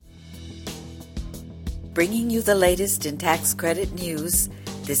Bringing you the latest in tax credit news,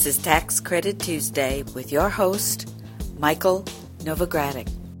 this is Tax Credit Tuesday with your host, Michael Novogradac.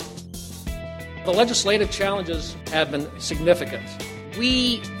 The legislative challenges have been significant.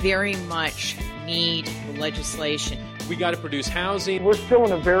 We very much need the legislation. We got to produce housing. We're still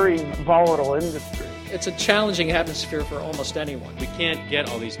in a very volatile industry. It's a challenging atmosphere for almost anyone. We can't get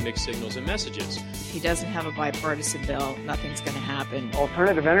all these mixed signals and messages. If he doesn't have a bipartisan bill, nothing's going to happen.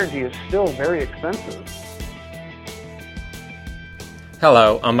 Alternative energy is still very expensive.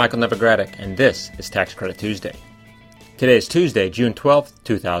 Hello, I'm Michael Novogradac, and this is Tax Credit Tuesday. Today is Tuesday, June 12th,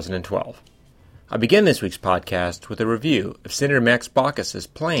 2012. I begin this week's podcast with a review of Senator Max Baucus's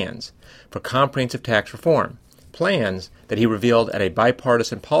plans for comprehensive tax reform, plans that he revealed at a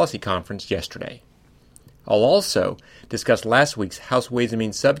bipartisan policy conference yesterday. I'll also discuss last week's House Ways and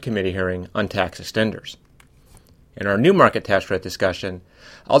Means Subcommittee hearing on tax extenders. In our New Market Tax Credit discussion,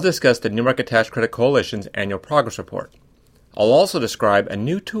 I'll discuss the New Market Tax Credit Coalition's annual progress report. I'll also describe a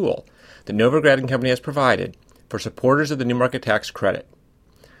new tool that Novogradac & Company has provided for supporters of the New Market Tax Credit.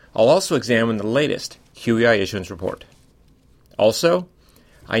 I'll also examine the latest QEI issuance report. Also,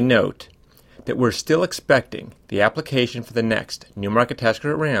 I note that we're still expecting the application for the next New Market Tax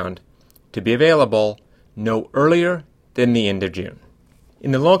Credit round to be available no earlier than the end of June.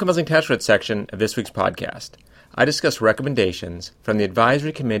 In the low-income housing tax credit section of this week's podcast, I discuss recommendations from the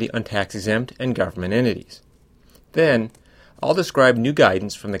Advisory Committee on Tax-Exempt and Government Entities. Then, I'll describe new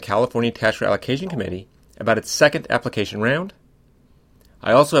guidance from the California Tax Credit Allocation Committee about its second application round.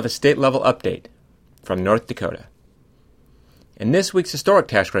 I also have a state-level update from North Dakota. In this week's historic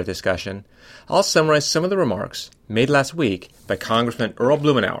tax credit discussion, I'll summarize some of the remarks made last week by Congressman Earl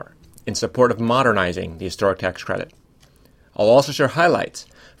Blumenauer in support of modernizing the historic tax credit. I'll also share highlights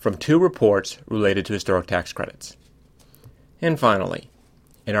from two reports related to historic tax credits. And finally,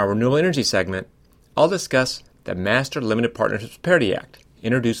 in our renewable energy segment, I'll discuss the Master Limited Partnerships Parity Act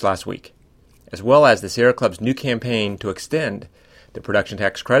introduced last week, as well as the Sierra Club's new campaign to extend the production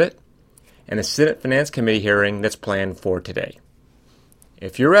tax credit and the Senate Finance Committee hearing that's planned for today.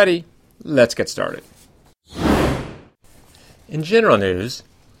 If you're ready, let's get started. In general news,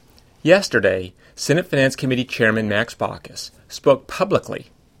 yesterday, Senate Finance Committee Chairman Max Baucus spoke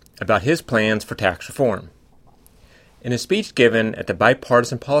publicly about his plans for tax reform. In a speech given at the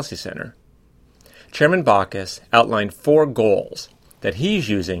Bipartisan Policy Center, Chairman Baucus outlined four goals that he's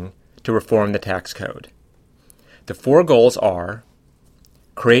using to reform the tax code. The four goals are: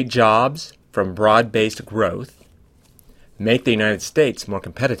 create jobs from broad-based growth, make the United States more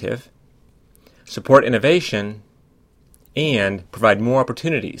competitive, support innovation, and provide more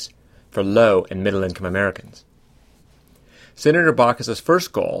opportunities for low and middle-income Americans. Senator Baucus's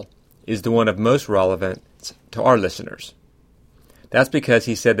first goal is the one of most relevance to our listeners. That's because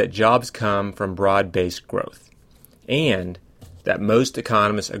he said that jobs come from broad-based growth, and that most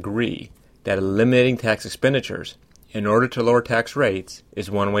economists agree that eliminating tax expenditures in order to lower tax rates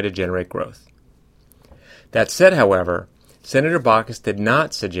is one way to generate growth. That said, however, Senator Baucus did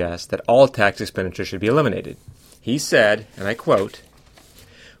not suggest that all tax expenditures should be eliminated. He said, and I quote,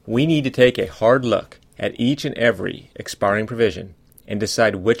 "We need to take a hard look at each and every expiring provision and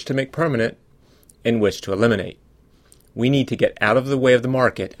decide which to make permanent and which to eliminate. We need to get out of the way of the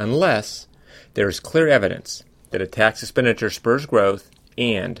market unless there is clear evidence that a tax expenditure spurs growth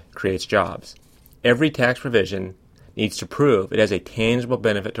and creates jobs. Every tax provision needs to prove it has a tangible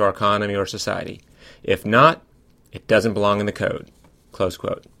benefit to our economy or society. If not, it doesn't belong in the code." Close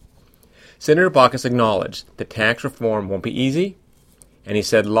quote. Senator Baucus acknowledged that tax reform won't be easy, and he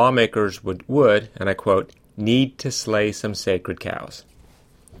said lawmakers would, and I quote, "need to slay some sacred cows."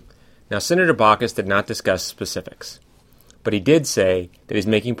 Now, Senator Baucus did not discuss specifics, but he did say that he's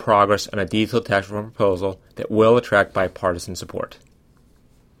making progress on a detailed tax reform proposal that will attract bipartisan support.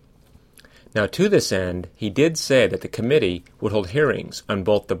 Now, to this end, he did say that the committee would hold hearings on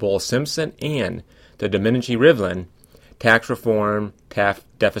both the Bowles-Simpson and the Domenici-Rivlin tax reform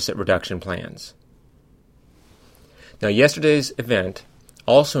deficit reduction plans. Now, yesterday's event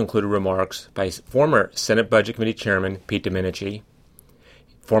also included remarks by former Senate Budget Committee Chairman Pete Domenici,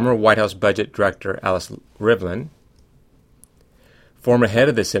 former White House Budget Director Alice Rivlin, former head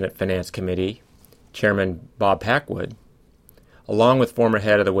of the Senate Finance Committee, Chairman Bob Packwood, along with former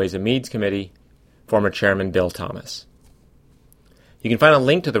head of the Ways and Means Committee, former Chairman Bill Thomas. You can find a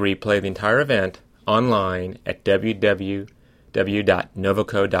link to the replay of the entire event online at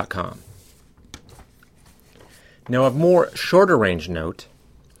www.novoco.com. Now, of more shorter-range note,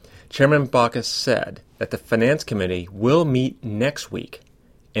 Chairman Baucus said that the Finance Committee will meet next week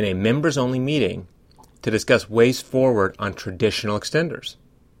in a members-only meeting to discuss ways forward on traditional extenders.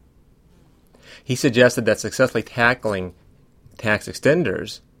 He suggested that successfully tackling tax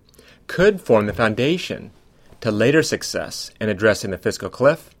extenders could form the foundation to later success in addressing the fiscal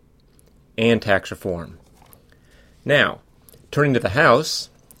cliff and tax reform. Now, turning to the House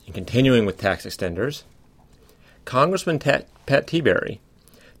and continuing with tax extenders, Congressman Pat Tiberi,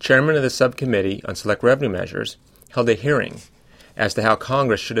 chairman of the Subcommittee on Select Revenue Measures, held a hearing as to how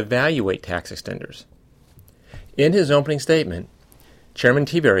Congress should evaluate tax extenders. In his opening statement, Chairman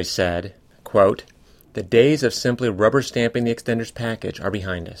Tiberi said, quote, "The days of simply rubber stamping the extenders package are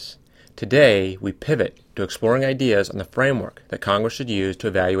behind us. Today, we pivot to exploring ideas on the framework that Congress should use to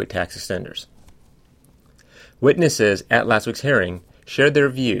evaluate tax extenders." Witnesses at last week's hearing shared their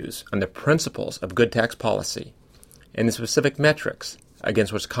views on the principles of good tax policy and the specific metrics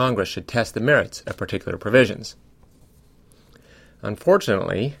against which Congress should test the merits of particular provisions.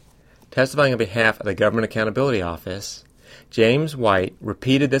 Unfortunately, testifying on behalf of the Government Accountability Office, James White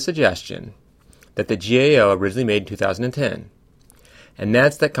repeated the suggestion that the GAO originally made in 2010, and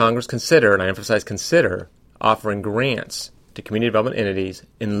that's that Congress consider, and I emphasize consider, offering grants to community development entities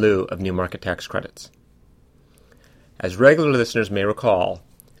in lieu of new market tax credits. As regular listeners may recall,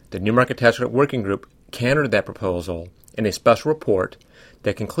 the New Market Tax Credit Working Group countered that proposal in a special report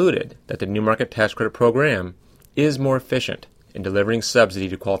that concluded that the New Market Tax Credit Program is more efficient in delivering subsidy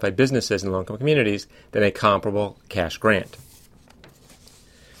to qualified businesses in low-income communities than a comparable cash grant.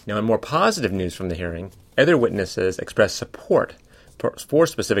 Now, in more positive news from the hearing, other witnesses expressed support for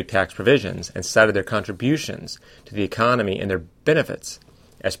specific tax provisions and cited their contributions to the economy and their benefits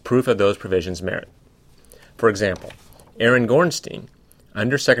as proof of those provisions' merit. For example, Aaron Gornstein,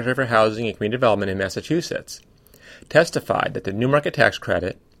 Undersecretary for Housing and Community Development in Massachusetts, testified that the New Market Tax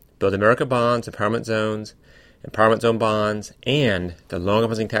Credit, Build America bonds, empowerment zone bonds, and the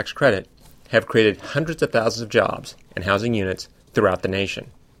Low-Income Housing Tax Credit have created hundreds of thousands of jobs and housing units throughout the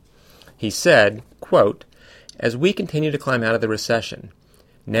nation. He said, quote, "As we continue to climb out of the recession,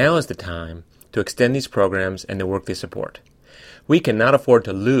 now is the time to extend these programs and the work they support. We cannot afford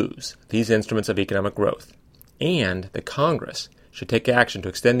to lose these instruments of economic growth, and the Congress should take action to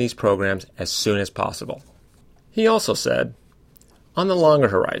extend these programs as soon as possible." He also said, "On the longer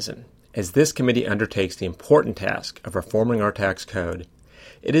horizon, as this committee undertakes the important task of reforming our tax code,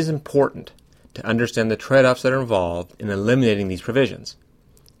 it is important to understand the trade-offs that are involved in eliminating these provisions,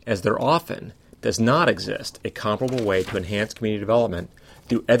 as there often does not exist a comparable way to enhance community development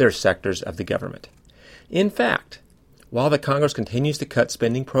through other sectors of the government. In fact, while the Congress continues to cut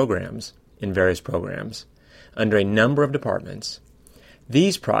spending programs in various programs under a number of departments,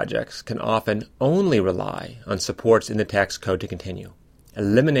 these projects can often only rely on supports in the tax code to continue.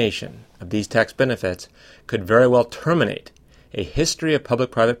 Elimination of these tax benefits could very well terminate a history of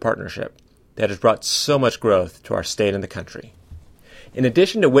public-private partnership that has brought so much growth to our state and the country." In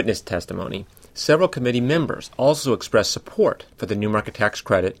addition to witness testimony, several committee members also expressed support for the New Market Tax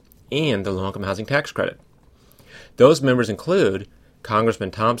Credit and the Low-Income Housing Tax Credit. Those members include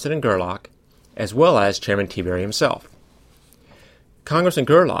Congressman Thompson and Gerlach, as well as Chairman Tiberi himself. Congressman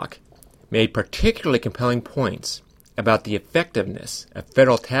Gerlach made particularly compelling points about the effectiveness of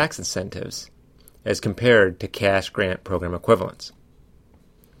federal tax incentives as compared to cash grant program equivalents.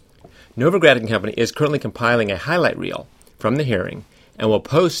 Novograd & Company is currently compiling a highlight reel from the hearing and will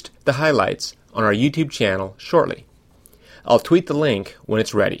post the highlights on our YouTube channel shortly. I'll tweet the link when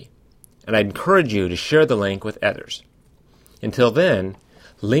it's ready, and I'd encourage you to share the link with others. Until then,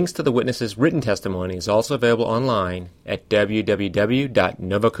 links to the witnesses' written testimony is also available online at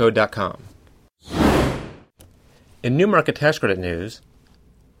www.novocode.com. In New Market Tax Credit news,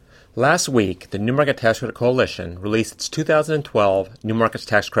 last week the New Market Tax Credit Coalition released its 2012 New Markets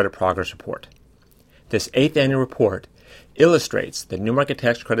Tax Credit Progress Report. This 8th annual report illustrates the New Market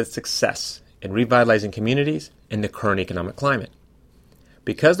Tax Credit's success in revitalizing communities in the current economic climate.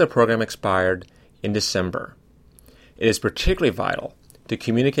 Because the program expired in December, it is particularly vital to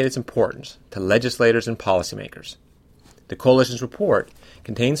communicate its importance to legislators and policymakers. The Coalition's report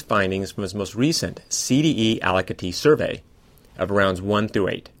contains findings from its most recent CDE allocatee survey of rounds 1 through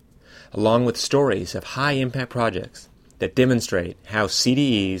 8, along with stories of high-impact projects that demonstrate how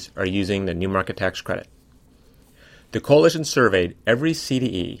CDEs are using the New Market Tax Credit. The Coalition surveyed every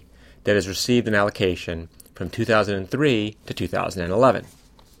CDE that has received an allocation from 2003 to 2011.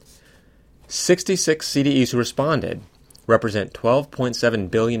 66 CDEs who responded represent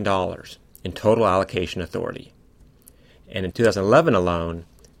 $12.7 billion in total allocation authority. And in 2011 alone,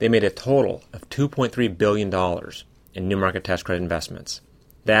 they made a total of $2.3 billion in New Market Tax Credit investments,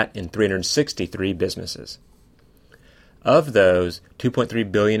 that in 363 businesses. Of those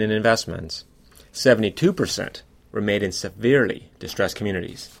 $2.3 billion in investments, 72% were made in severely distressed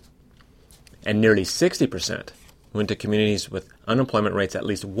communities. and nearly 60% went to communities with unemployment rates at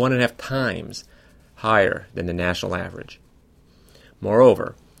least 1.5 times higher than the national average.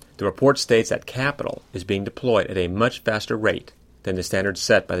 Moreover, the report states that capital is being deployed at a much faster rate than the standards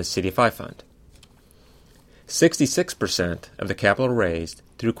set by the CDFI Fund. 66% of the capital raised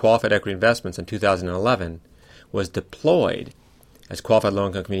through qualified equity investments in 2011 was deployed as qualified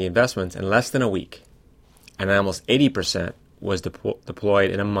low-income community investments in less than a week, and almost 80% was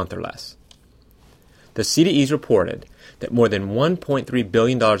deployed in a month or less. The CDEs reported that more than $1.3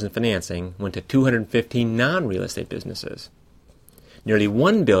 billion in financing went to 215 non-real estate businesses. Nearly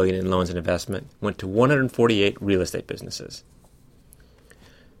 $1 billion in loans and investment went to 148 real estate businesses.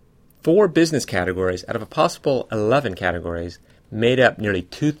 4 business categories out of a possible 11 categories made up nearly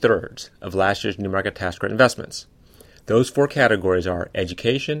 2/3 of last year's New Market Tax Credit investments. Those 4 categories are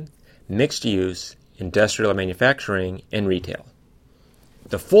education, mixed use, industrial and manufacturing, and retail.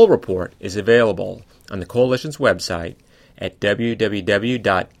 The full report is available on the Coalition's website at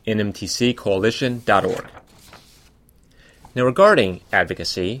www.nmtccoalition.org. Now, regarding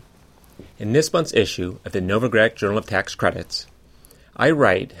advocacy, in this month's issue of the Novogradac Journal of Tax Credits, I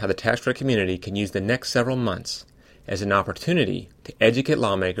write how the tax credit community can use the next several months as an opportunity to educate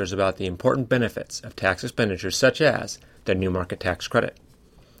lawmakers about the important benefits of tax expenditures such as the New Market Tax Credit.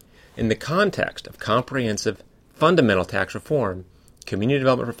 In the context of comprehensive, fundamental tax reform, community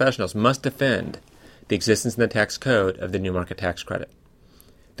development professionals must defend the existence in the tax code of the New Market Tax Credit.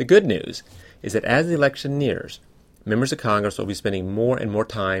 The good news is that as the election nears, members of Congress will be spending more and more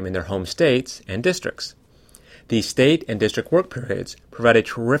time in their home states and districts. These state and district work periods provide a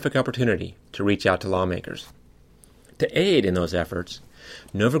terrific opportunity to reach out to lawmakers. To aid in those efforts,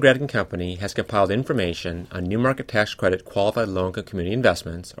 Novogradac & Company has compiled information on New Market Tax Credit qualified low-income community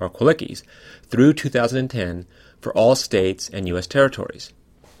investments, or QLICs, through 2010 for all states and U.S. territories.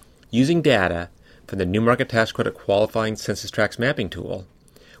 Using data from the New Market Tax Credit Qualifying Census Tracts Mapping Tool,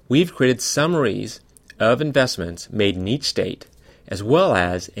 we've created summaries of investments made in each state, as well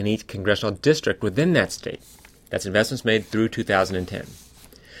as in each congressional district within that state. That's investments made through 2010.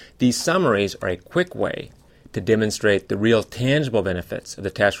 These summaries are a quick way to demonstrate the real tangible benefits of the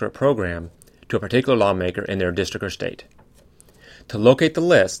tax credit program to a particular lawmaker in their district or state. To locate the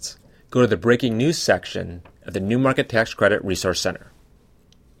lists, go to the Breaking News section of the New Market Tax Credit Resource Center.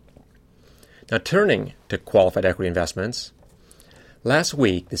 Now, turning to qualified equity investments, last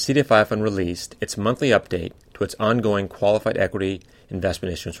week the CDFI Fund released its monthly update to its ongoing qualified equity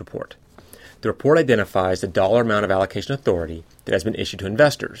investment issuance report. The report identifies the dollar amount of allocation authority that has been issued to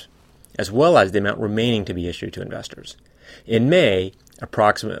investors, as well as the amount remaining to be issued to investors. In May,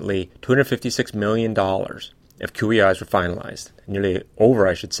 approximately $256 million of QEIs were finalized, nearly over,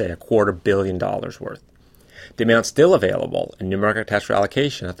 $250 million worth. The amount still available in New Market Tax Credit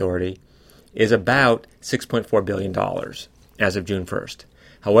Allocation Authority is about $6.4 billion as of June 1st.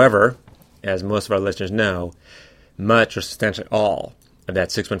 However, as most of our listeners know, much or substantially all of that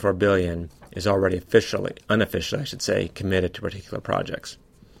 $6.4 billion is already unofficially, committed to particular projects.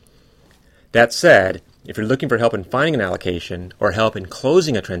 That said, if you're looking for help in finding an allocation or help in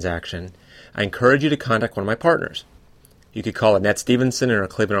closing a transaction, I encourage you to contact one of my partners. You could call Annette Stevenson in our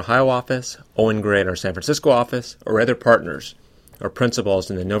Cleveland, Ohio office, Owen Gray in our San Francisco office, or other partners or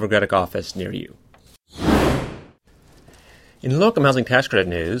principals in the Novogradac office near you. In low-income housing tax credit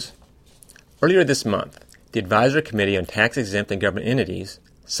news, earlier this month, the Advisory Committee on Tax-Exempt and Government Entities,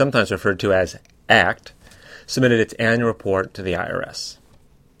 sometimes referred to as ACT, submitted its annual report to the IRS.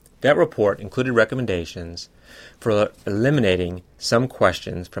 That report included recommendations for eliminating some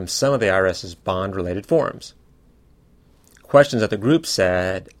questions from some of the IRS's bond-related forms. Questions that the group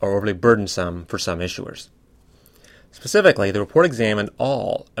said are overly burdensome for some issuers. Specifically, the report examined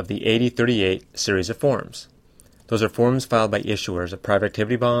all of the 8038 series of forms. Those are forms filed by issuers of private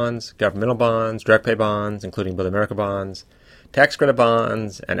activity bonds, governmental bonds, direct pay bonds, including Build America bonds, tax credit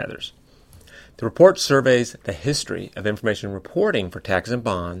bonds, and others. The report surveys the history of information reporting for taxes and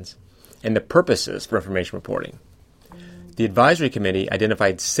bonds and the purposes for information reporting. The Advisory Committee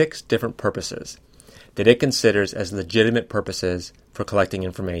identified 6 different purposes that it considers as legitimate purposes for collecting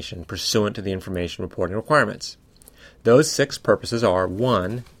information pursuant to the information reporting requirements. Those 6 purposes are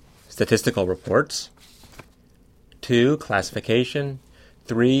 1. Statistical reports, 2. Classification,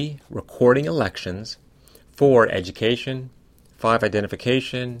 3. Recording elections, 4. Education, 5.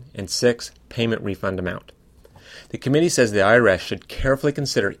 Identification, and 6. Payment refund amount. The committee says the IRS should carefully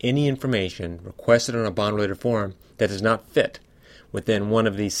consider any information requested on a bond-related form that does not fit within one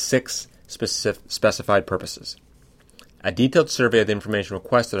of these 6 specified purposes. A detailed survey of the information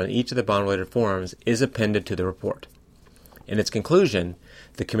requested on each of the bond-related forms is appended to the report. In its conclusion,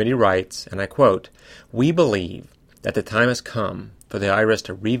 The committee writes, and I quote, "We believe that the time has come for the IRS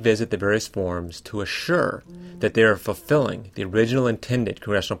to revisit the various forms to assure that they are fulfilling the original intended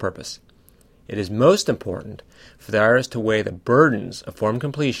congressional purpose. It is most important for the IRS to weigh the burdens of form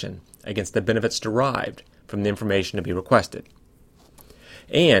completion against the benefits derived from the information to be requested.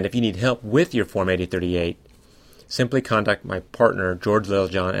 And if you need help with your Form 8038, simply contact my partner, George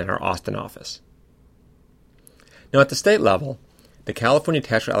Littlejohn, in our Austin office." Now, at the state level, the California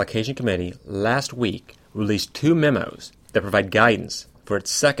Tax Credit Allocation Committee last week released 2 memos that provide guidance for its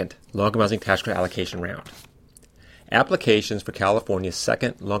second low-income housing tax credit allocation round. Applications for California's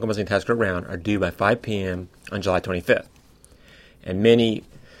second low-income housing tax credit round are due by 5 p.m. on July 25th. And many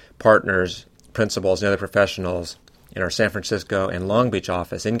partners, principals, and other professionals in our San Francisco and Long Beach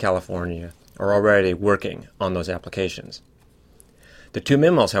office in California are already working on those applications. The 2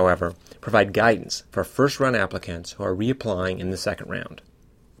 memos, however, provide guidance for first-round applicants who are reapplying in the second round.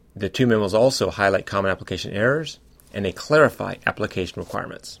 The 2 memos also highlight common application errors and they clarify application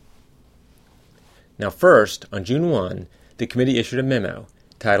requirements. Now first, on June 1, the committee issued a memo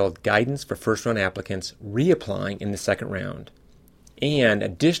titled Guidance for First-Round Applicants Reapplying in the Second Round, and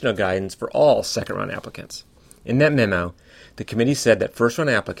additional guidance for all second-round applicants. In that memo, the committee said that first-round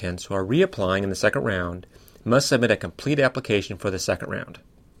applicants who are reapplying in the second round must submit a complete application for the second round.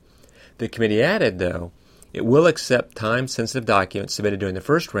 The committee added, though, it will accept time-sensitive documents submitted during the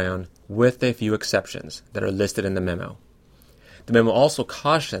first round with a few exceptions that are listed in the memo. The memo also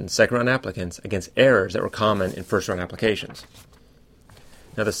cautioned second-round applicants against errors that were common in first-round applications.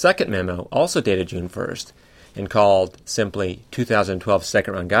 Now, the second memo, also dated June 1st, and called simply 2012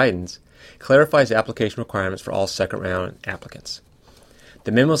 Second-Round Guidance, clarifies application requirements for all second-round applicants.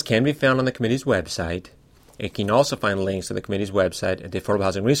 The memos can be found on the committee's website. You can also find links to the committee's website at the Affordable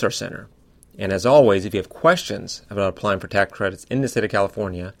Housing Resource Center. And as always, if you have questions about applying for tax credits in the state of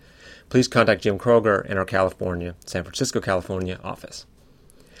California, please contact Jim Kroger in our San Francisco, California office.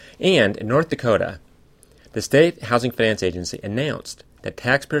 And in North Dakota, the State Housing Finance Agency announced that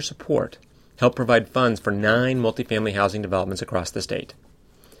taxpayer support helped provide funds for 9 multifamily housing developments across the state.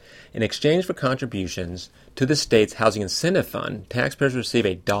 In exchange for contributions to the state's Housing Incentive Fund, taxpayers receive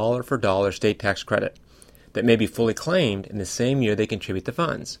a dollar-for-dollar state tax credit that may be fully claimed in the same year they contribute the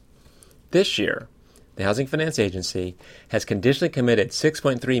funds. This year, the Housing Finance Agency has conditionally committed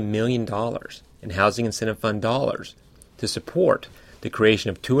 $6.3 million in Housing Incentive Fund dollars to support the creation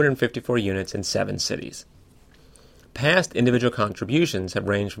of 254 units in 7 cities. Past individual contributions have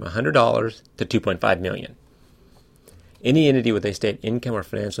ranged from $100 to $2.5 million. Any entity with a state income or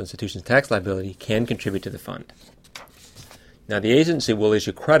financial institution's tax liability can contribute to the fund. Now, the agency will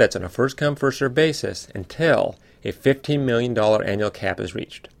issue credits on a first-come, first-served basis until a $15 million annual cap is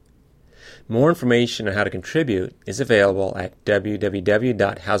reached. More information on how to contribute is available at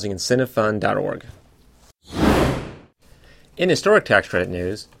www.housingincentivefund.org. In historic tax credit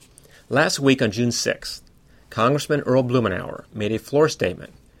news, last week on June 6th, Congressman Earl Blumenauer made a floor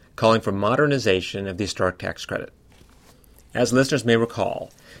statement calling for modernization of the historic tax credit. As listeners may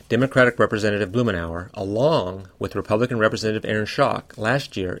recall, Democratic Representative Blumenauer, along with Republican Representative Aaron Schock,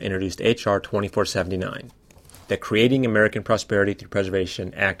 last year introduced H.R. 2479, the Creating American Prosperity Through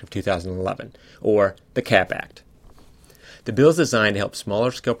Preservation Act of 2011, or the CAP Act. The bill is designed to help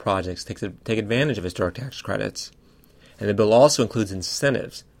smaller-scale projects take advantage of historic tax credits, and the bill also includes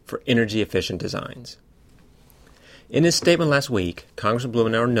incentives for energy-efficient designs. In his statement last week, Congressman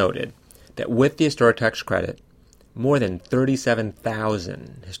Blumenauer noted that with the historic tax credit, more than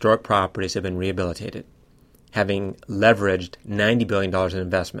 37,000 historic properties have been rehabilitated, having leveraged $90 billion in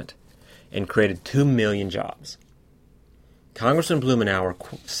investment and created 2 million jobs. Congressman Blumenauer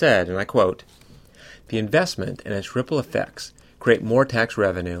said, and I quote, "The investment and its ripple effects create more tax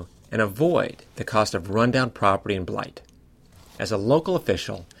revenue and avoid the cost of rundown property and blight. As a local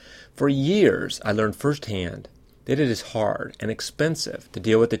official, for years I learned firsthand that it is hard and expensive to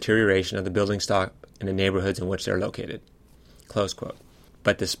deal with deterioration of the building stock in the neighborhoods in which they are located." Close quote.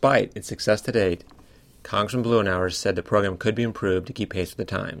 But despite its success to date, Congressman Blumenauer said the program could be improved to keep pace with the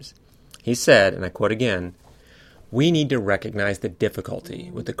times. He said, and I quote again, "We need to recognize the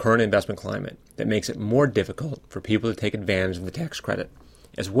difficulty with the current investment climate that makes it more difficult for people to take advantage of the tax credit,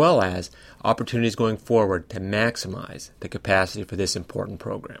 as well as opportunities going forward to maximize the capacity for this important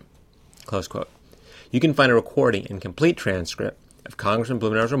program." Close quote. You can find a recording and complete transcript of Congressman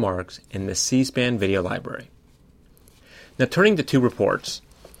Blumenauer's remarks in the C-SPAN video library. Now, turning to 2 reports,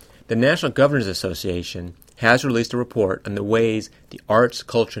 the National Governors Association has released a report on the ways the arts,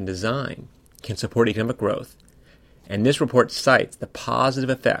 culture, and design can support economic growth, and this report cites the positive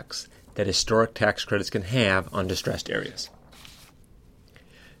effects that historic tax credits can have on distressed areas.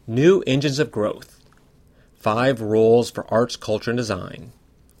 New Engines of Growth, 5 Roles for Arts, Culture, and Design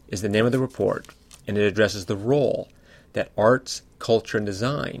is the name of the report, and it addresses the role that arts, culture, and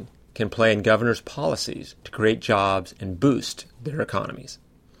design can play in governors' policies to create jobs and boost their economies.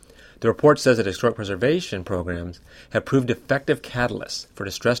 The report says that historic preservation programs have proved effective catalysts for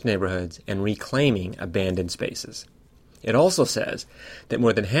distressed neighborhoods and reclaiming abandoned spaces. It also says that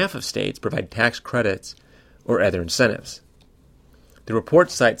more than half of states provide tax credits or other incentives. The report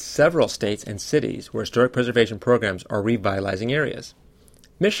cites several states and cities where historic preservation programs are revitalizing areas.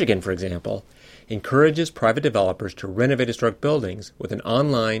 Michigan, for example, encourages private developers to renovate historic buildings with an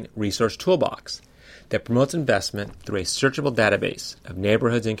online resource toolbox that promotes investment through a searchable database of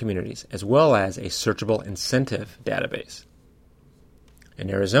neighborhoods and communities, as well as a searchable incentive database. In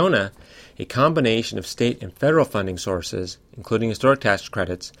Arizona, a combination of state and federal funding sources, including historic tax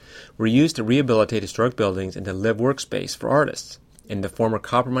credits, were used to rehabilitate historic buildings into live workspace for artists in the former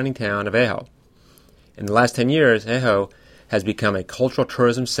copper mining town of Ajo. In the last 10 years, Ajo has become a cultural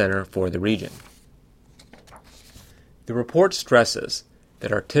tourism center for the region. The report stresses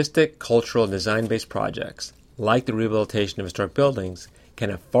that artistic, cultural, and design-based projects, like the rehabilitation of historic buildings, can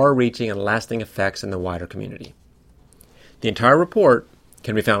have far-reaching and lasting effects in the wider community. The entire report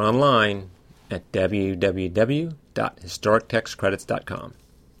can be found online at www.historictaxcredits.com.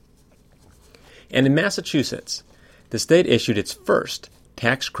 And in Massachusetts, the state issued its first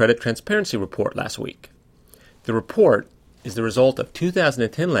tax credit transparency report last week. The report is the result of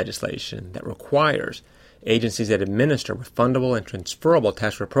 2010 legislation that requires agencies that administer refundable and transferable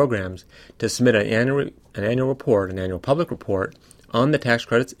tax credit programs to submit an annual public report on the tax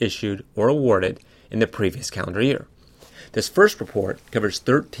credits issued or awarded in the previous calendar year. This first report covers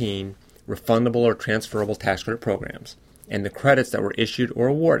 13 refundable or transferable tax credit programs and the credits that were issued or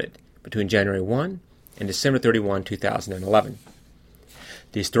awarded between January 1 and December 31, 2011.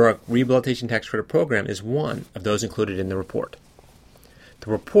 The Historic Rehabilitation Tax Credit Program is one of those included in the report. The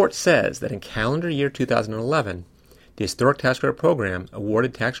report says that in calendar year 2011, the Historic Tax Credit Program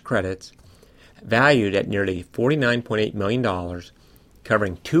awarded tax credits valued at nearly $49.8 million,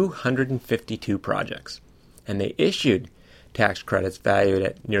 covering 252 projects, and they issued tax credits valued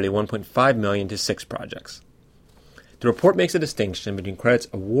at nearly $1.5 million to 6 projects. The report makes a distinction between credits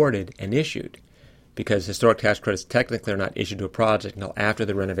awarded and issued, because historic tax credits technically are not issued to a project until after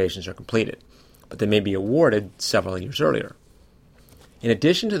the renovations are completed, but they may be awarded several years earlier. In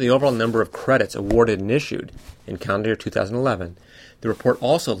addition to the overall number of credits awarded and issued in calendar year 2011, the report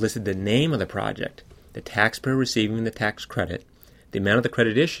also listed the name of the project, the taxpayer receiving the tax credit, the amount of the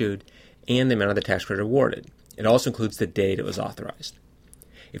credit issued, and the amount of the tax credit awarded. It also includes the date it was authorized.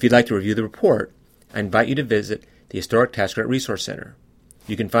 If you'd like to review the report, I invite you to visit the Historic Tax Credit Resource Center.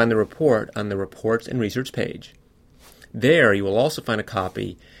 You can find the report on the Reports and Research page. There you will also find a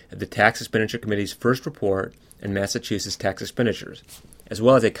copy of the Tax Expenditure Committee's first report on Massachusetts tax expenditures, as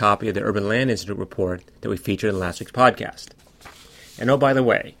well as a copy of the Urban Land Institute report that we featured in last week's podcast. And oh, by the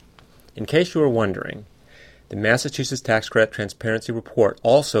way, in case you were wondering, the Massachusetts Tax Credit Transparency Report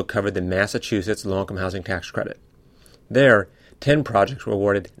also covered the Massachusetts Low-Income Housing Tax Credit. There, 10 projects were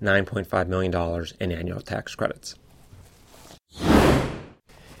awarded $9.5 million in annual tax credits.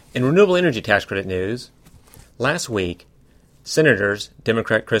 In renewable energy tax credit news, last week, Senators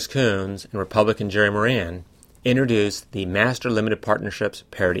Democrat Chris Coons and Republican Jerry Moran introduced the Master Limited Partnerships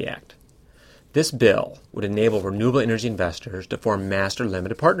Parity Act. This bill would enable renewable energy investors to form master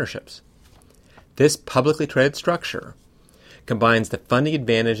limited partnerships. This publicly traded structure combines the funding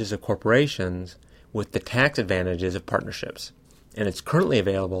advantages of corporations with the tax advantages of partnerships, and it's currently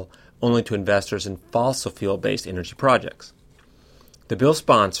available only to investors in fossil fuel-based energy projects. The bill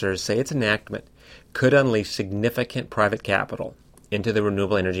sponsors say its enactment could unleash significant private capital into the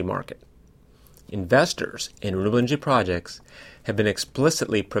renewable energy market. Investors in renewable energy projects have been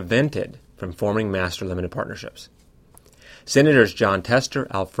explicitly prevented from forming master limited partnerships. Senators John Tester,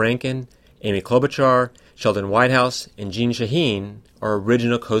 Al Franken, Amy Klobuchar, Sheldon Whitehouse, and Jeanne Shaheen are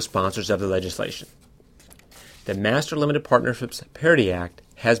original co-sponsors of the legislation. The Master Limited Partnerships Parity Act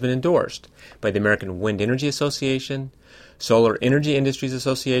has been endorsed by the American Wind Energy Association, Solar Energy Industries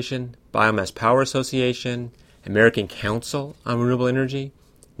Association, Biomass Power Association, American Council on Renewable Energy,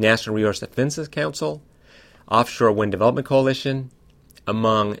 National Resource Defense Council, Offshore Wind Development Coalition,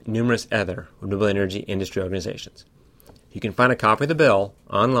 among numerous other renewable energy industry organizations. You can find a copy of the bill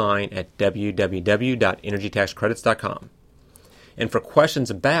online at www.energytaxcredits.com. And for questions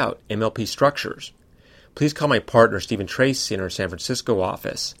about MLP structures, please call my partner Stephen Tracy in our San Francisco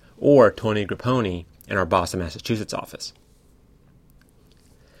office or Tony Grapponi in our Boston, Massachusetts office.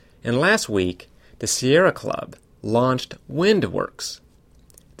 And last week, the Sierra Club launched WindWorks.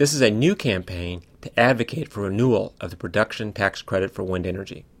 This is a new campaign to advocate for renewal of the production tax credit for wind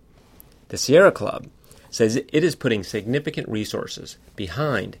energy. The Sierra Club says it is putting significant resources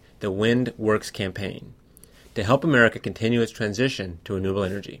behind the Wind Works campaign to help America continue its transition to renewable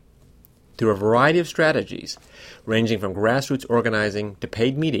energy. Through a variety of strategies, ranging from grassroots organizing to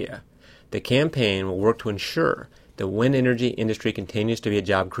paid media, the campaign will work to ensure the wind energy industry continues to be a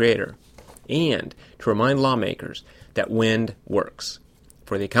job creator and to remind lawmakers that wind works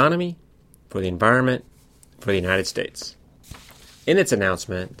for the economy, for the environment, for the United States. In its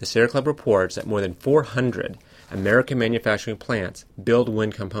announcement, the Sierra Club reports that more than 400 American manufacturing plants build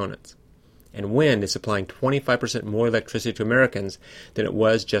wind components, and wind is supplying 25% more electricity to Americans than it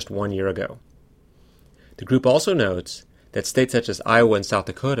was just 1 year ago. The group also notes that states such as Iowa and South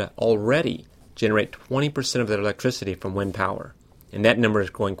Dakota already generate 20% of their electricity from wind power, and that number is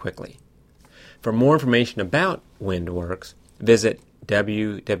growing quickly. For more information about WindWorks, visit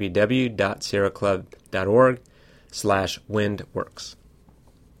www.sierraclub.org/windworks.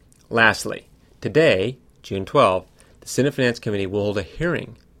 Lastly, today, June 12th, the Senate Finance Committee will hold a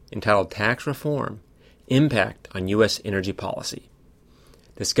hearing entitled Tax Reform, Impact on U.S. Energy Policy.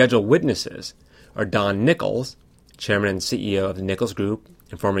 The scheduled witnesses are Don Nickles, Chairman and CEO of the Nickles Group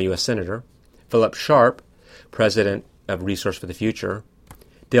and former U.S. Senator, Philip Sharp, President of Resource for the Future,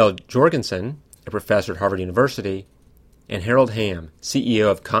 Dale Jorgensen, a professor at Harvard University, and Harold Hamm, CEO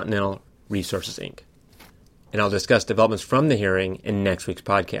of Continental Resources, Inc. And I'll discuss developments from the hearing in next week's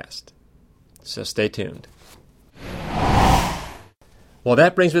podcast. So stay tuned. Well,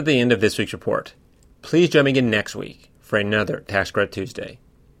 that brings me to the end of this week's report. Please join me again next week for another Tax Credit Tuesday.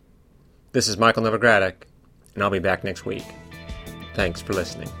 This is Michael Novogradac, and I'll be back next week. Thanks for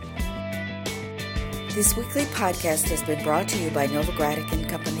listening. This weekly podcast has been brought to you by Novogradac &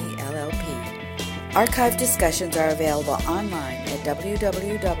 Company, LLP. Archived discussions are available online at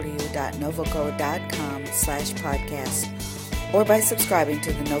www.novoco.com/podcast or by subscribing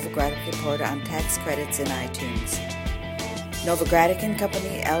to the Novogradac Report on tax credits in iTunes. Novogradac &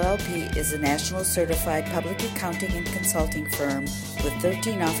 Company, LLP is a national certified public accounting and consulting firm with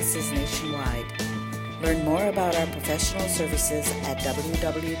 13 offices nationwide. Learn more about our professional services at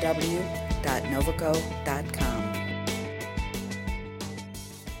www.novoco.com.